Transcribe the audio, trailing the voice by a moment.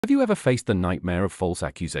Have you ever faced the nightmare of false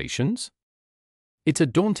accusations? It's a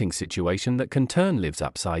daunting situation that can turn lives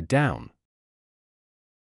upside down.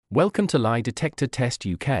 Welcome to Lie Detector Test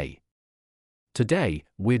UK. Today,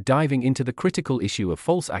 we're diving into the critical issue of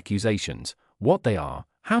false accusations, what they are,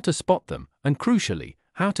 how to spot them, and crucially,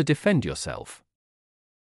 how to defend yourself.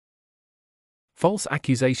 False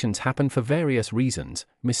accusations happen for various reasons: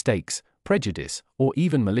 mistakes, prejudice, or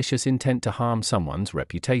even malicious intent to harm someone's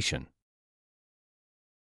reputation.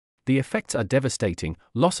 The effects are devastating: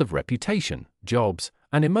 loss of reputation, jobs,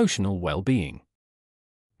 and emotional well-being.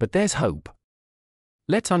 But there's hope.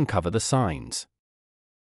 Let's uncover the signs.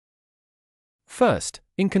 First,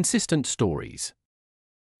 inconsistent stories.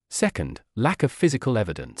 Second, lack of physical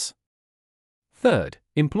evidence. Third,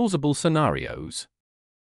 implausible scenarios.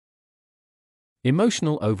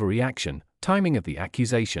 Emotional overreaction, timing of the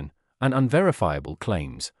accusation, and unverifiable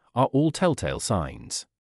claims are all telltale signs.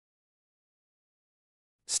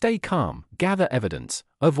 Stay calm, gather evidence,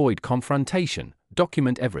 avoid confrontation,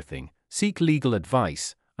 document everything, seek legal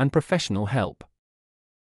advice and professional help.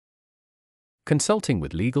 Consulting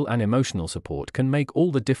with legal and emotional support can make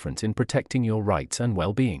all the difference in protecting your rights and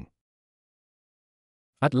well-being.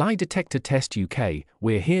 At Lie Detector Test UK,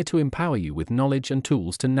 we're here to empower you with knowledge and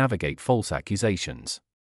tools to navigate false accusations.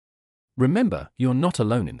 Remember, you're not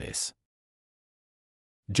alone in this.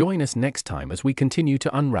 Join us next time as we continue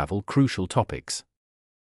to unravel crucial topics.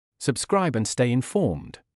 Subscribe and stay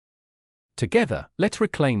informed. Together, let's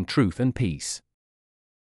reclaim truth and peace.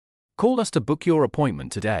 Call us to book your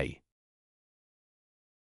appointment today.